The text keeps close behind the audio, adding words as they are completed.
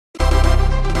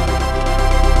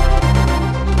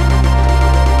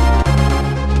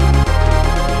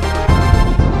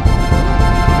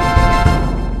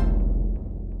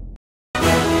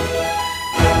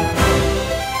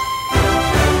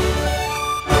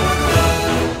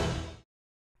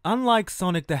Unlike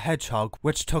Sonic the Hedgehog,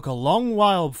 which took a long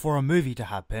while for a movie to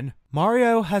happen,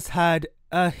 Mario has had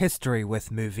a history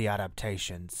with movie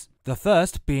adaptations. The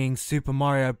first being Super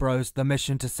Mario Bros. The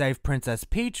Mission to Save Princess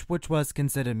Peach, which was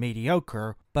considered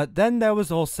mediocre, but then there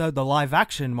was also the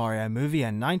live-action Mario movie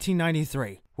in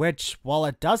 1993, which, while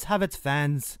it does have its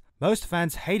fans, most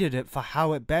fans hated it for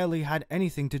how it barely had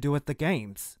anything to do with the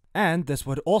games. And this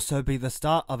would also be the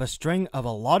start of a string of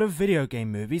a lot of video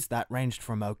game movies that ranged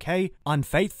from okay,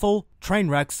 Unfaithful,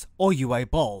 Trainwrecks, or UA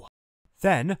Bowl.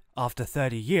 Then, after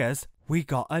 30 years, we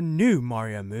got a new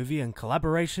Mario movie in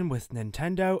collaboration with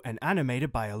Nintendo and animated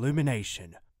by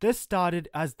Illumination. This started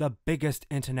as the biggest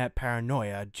internet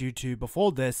paranoia due to,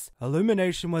 before this,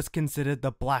 Illumination was considered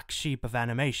the black sheep of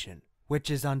animation. Which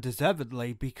is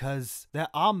undeservedly because there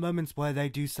are moments where they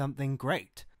do something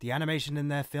great. The animation in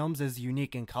their films is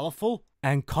unique and colorful,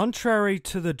 and contrary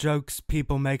to the jokes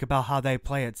people make about how they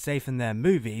play it safe in their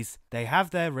movies, they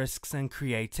have their risks and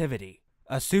creativity.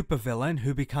 A supervillain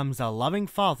who becomes a loving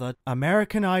father,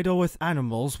 American Idol with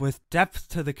animals with depth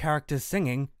to the characters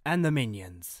singing, and the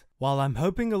minions. While I'm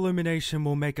hoping Illumination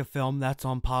will make a film that's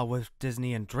on par with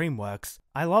Disney and DreamWorks,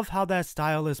 I love how their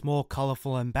style is more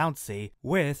colorful and bouncy,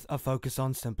 with a focus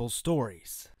on simple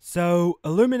stories. So,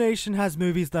 Illumination has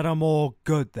movies that are more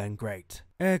good than great.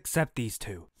 Except these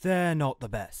two. They're not the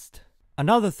best.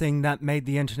 Another thing that made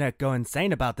the internet go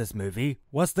insane about this movie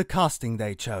was the casting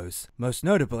they chose, most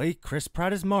notably Chris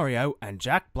Pratt as Mario and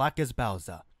Jack Black as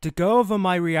Bowser. To go over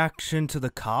my reaction to the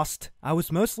cast, I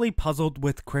was mostly puzzled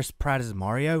with Chris Pratt as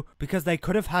Mario because they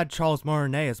could have had Charles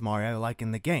Martinet as Mario like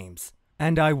in the games.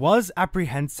 And I was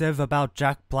apprehensive about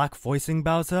Jack Black voicing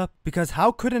Bowser because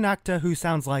how could an actor who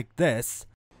sounds like this...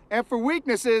 And for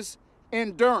weaknesses,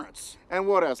 endurance. And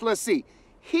what else? Let's see.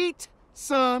 Heat,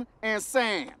 sun, and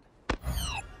sand.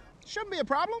 Shouldn't be a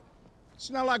problem. It's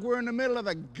not like we're in the middle of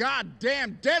the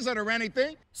goddamn desert or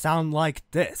anything. Sound like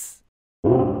this.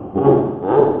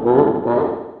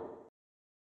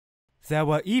 There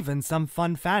were even some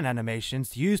fun fan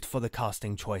animations used for the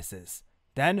casting choices.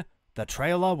 Then, the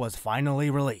trailer was finally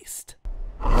released.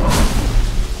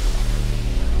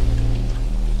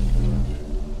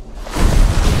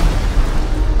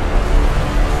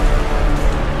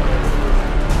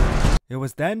 It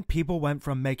was then people went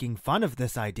from making fun of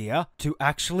this idea to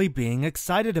actually being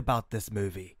excited about this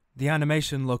movie. The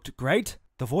animation looked great,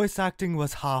 the voice acting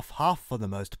was half-half for the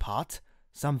most part,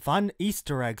 some fun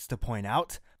Easter eggs to point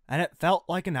out, and it felt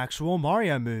like an actual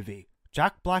Mario movie.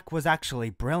 Jack Black was actually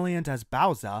brilliant as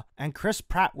Bowser, and Chris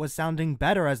Pratt was sounding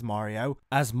better as Mario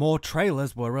as more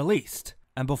trailers were released.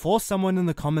 And before someone in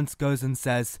the comments goes and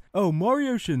says, "Oh,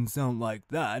 Mario shouldn't sound like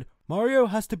that, Mario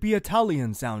has to be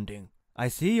Italian sounding." I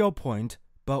see your point,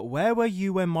 but where were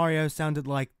you when Mario sounded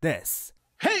like this?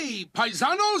 Hey,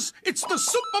 paisanos, it's the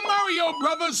Super Mario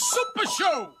Brothers Super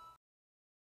Show!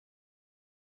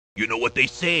 You know what they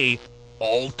say,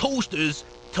 all toasters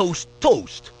toast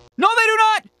toast. No, they do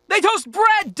not! They toast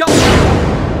bread,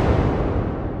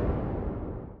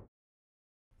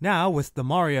 Now, with the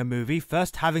Mario movie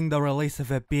first having the release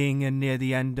of it being in near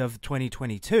the end of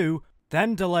 2022,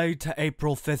 then delayed to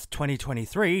April 5th,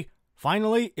 2023,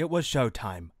 finally it was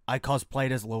showtime. I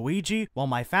cosplayed as Luigi, while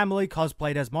my family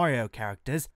cosplayed as Mario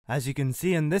characters, as you can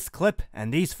see in this clip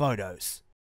and these photos.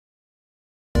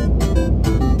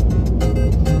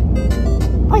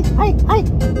 Hi, hi, hi!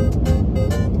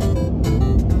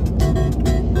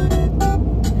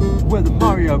 We're the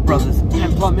Mario Brothers,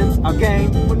 and plumbing's our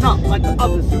game. We're not like the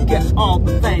others who get all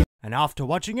the fame. And after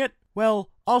watching it, well,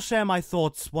 I'll share my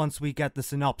thoughts once we get the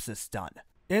synopsis done.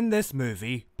 In this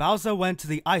movie, Bowser went to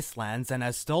the Icelands and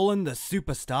has stolen the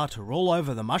superstar to rule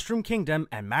over the Mushroom Kingdom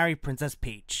and marry Princess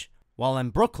Peach. While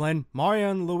in Brooklyn,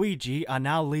 Mario and Luigi are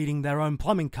now leading their own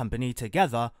plumbing company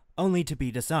together, only to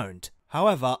be disowned.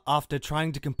 However, after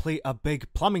trying to complete a big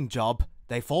plumbing job,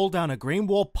 they fall down a green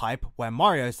warp pipe where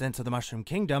Mario is sent to the Mushroom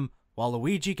Kingdom, while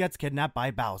Luigi gets kidnapped by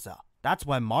Bowser. That's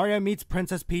when Mario meets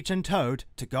Princess Peach and Toad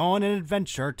to go on an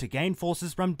adventure to gain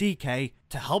forces from DK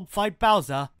to help fight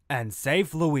Bowser and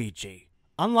save Luigi.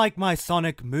 Unlike my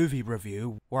Sonic movie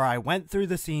review, where I went through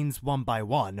the scenes one by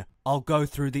one, I'll go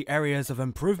through the areas of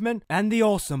improvement and the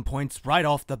awesome points right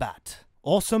off the bat.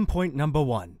 Awesome point number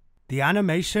 1. The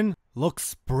animation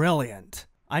looks brilliant.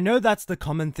 I know that's the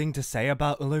common thing to say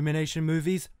about Illumination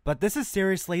movies, but this is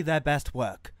seriously their best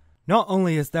work. Not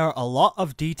only is there a lot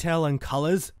of detail and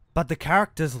colors, but the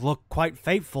characters look quite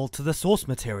faithful to the source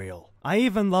material. I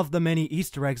even love the many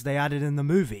Easter eggs they added in the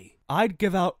movie. I'd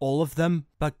give out all of them,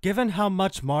 but given how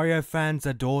much Mario fans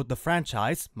adored the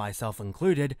franchise, myself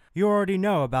included, you already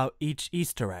know about each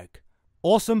Easter egg.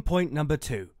 Awesome point number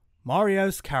 2.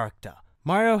 Mario's character.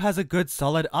 Mario has a good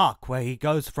solid arc where he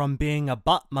goes from being a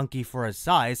butt monkey for his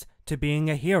size to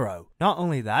being a hero. Not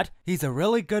only that, he's a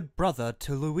really good brother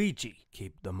to Luigi.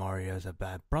 Keep the Mario's a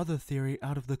bad brother theory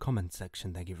out of the comment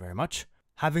section, thank you very much.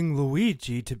 Having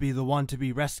Luigi to be the one to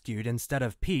be rescued instead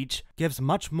of Peach gives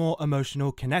much more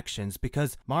emotional connections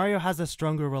because Mario has a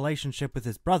stronger relationship with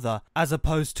his brother as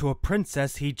opposed to a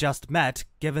princess he just met,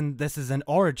 given this is an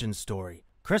origin story.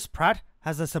 Chris Pratt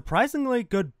has a surprisingly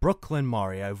good Brooklyn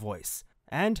Mario voice,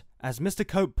 and as Mr.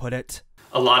 Cope put it,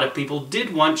 a lot of people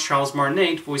did want Charles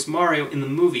Martinet to voice Mario in the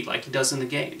movie like he does in the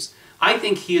games. I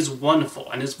think he is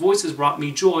wonderful, and his voice has brought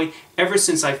me joy ever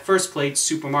since I first played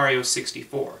Super Mario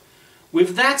 64.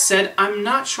 With that said, I'm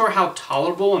not sure how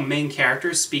tolerable a main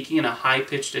character speaking in a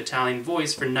high-pitched Italian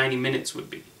voice for 90 minutes would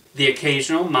be. The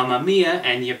occasional Mamma Mia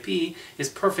and Yippee is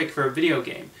perfect for a video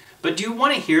game, but do you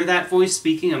want to hear that voice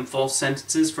speaking in full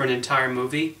sentences for an entire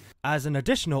movie? As an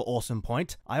additional awesome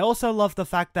point, I also love the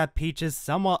fact that Peach is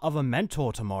somewhat of a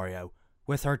mentor to Mario,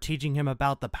 with her teaching him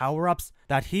about the power-ups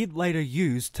that he'd later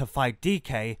use to fight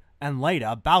DK and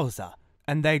later Bowser,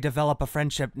 and they develop a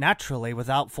friendship naturally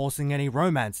without forcing any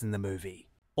romance in the movie.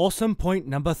 Awesome point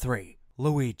number 3,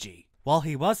 Luigi. While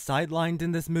he was sidelined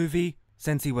in this movie,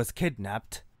 since he was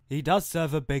kidnapped, he does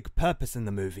serve a big purpose in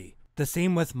the movie. The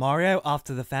scene with Mario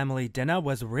after the family dinner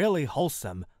was really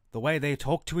wholesome, the way they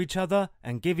talk to each other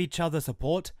and give each other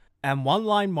support, and one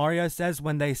line Mario says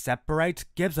when they separate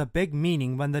gives a big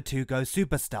meaning when the two go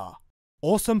superstar.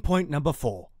 Awesome point number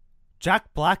 4.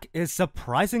 Jack Black is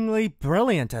surprisingly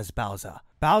brilliant as Bowser.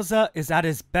 Bowser is at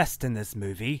his best in this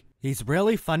movie. He's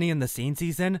really funny in the scenes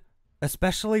he's in,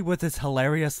 especially with his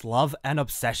hilarious love and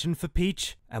obsession for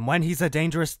Peach, and when he's a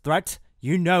dangerous threat,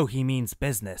 you know he means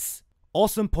business.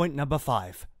 Awesome point number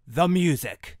 5. The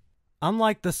music.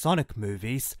 Unlike the Sonic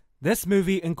movies, this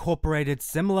movie incorporated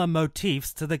similar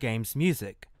motifs to the game's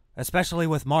music, especially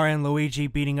with Mario and Luigi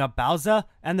beating up Bowser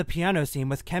and the piano scene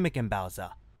with Kamek and Bowser.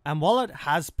 And while it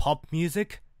has pop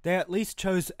music, they at least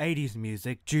chose 80s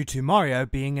music due to Mario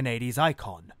being an 80s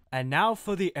icon. And now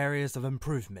for the areas of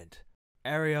improvement.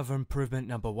 Area of improvement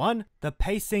number 1, the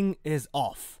pacing is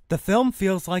off. The film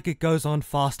feels like it goes on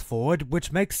fast forward,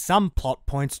 which makes some plot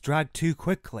points drag too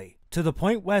quickly, to the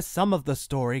point where some of the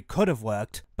story could have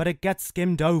worked, but it gets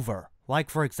skimmed over. Like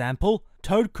for example,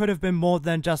 Toad could have been more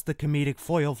than just the comedic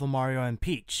foil for Mario and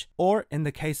Peach, or in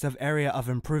the case of Area of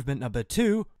Improvement number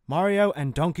 2, Mario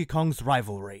and Donkey Kong's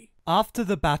rivalry. After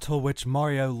the battle which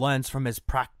Mario learns from his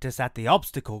practice at the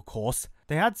obstacle course,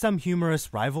 they had some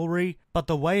humorous rivalry, but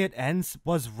the way it ends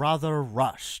was rather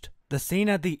rushed. The scene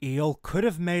at the eel could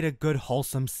have made a good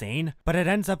wholesome scene, but it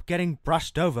ends up getting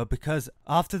brushed over because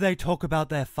after they talk about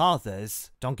their fathers,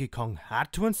 Donkey Kong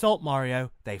had to insult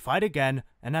Mario, they fight again,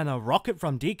 and then a rocket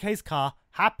from DK's car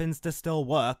happens to still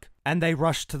work, and they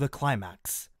rush to the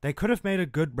climax. They could have made a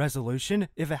good resolution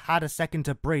if it had a second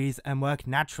to breathe and work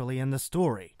naturally in the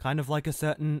story, kind of like a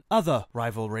certain other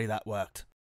rivalry that worked.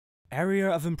 Area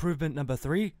of improvement number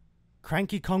 3,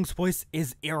 Cranky Kong's voice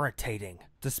is irritating.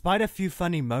 Despite a few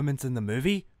funny moments in the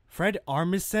movie, Fred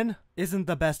Armisen isn't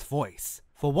the best voice.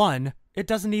 For one, it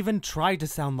doesn't even try to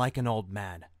sound like an old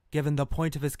man, given the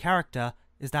point of his character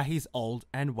is that he's old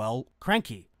and, well,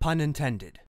 cranky, pun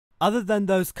intended. Other than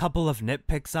those couple of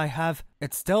nitpicks I have,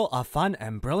 it's still a fun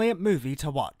and brilliant movie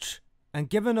to watch. And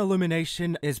given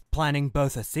Illumination is planning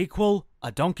both a sequel,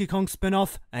 a Donkey Kong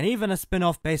spin-off, and even a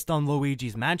spin-off based on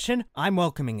Luigi's Mansion, I'm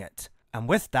welcoming it. And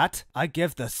with that, I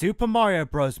give the Super Mario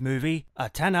Bros. Movie a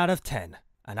 10 out of 10,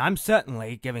 and I'm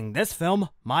certainly giving this film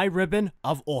my ribbon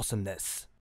of awesomeness.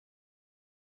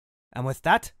 And with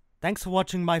that, thanks for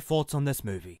watching my thoughts on this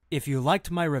movie. If you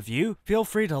liked my review, feel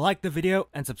free to like the video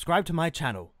and subscribe to my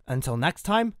channel. Until next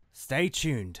time, stay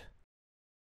tuned.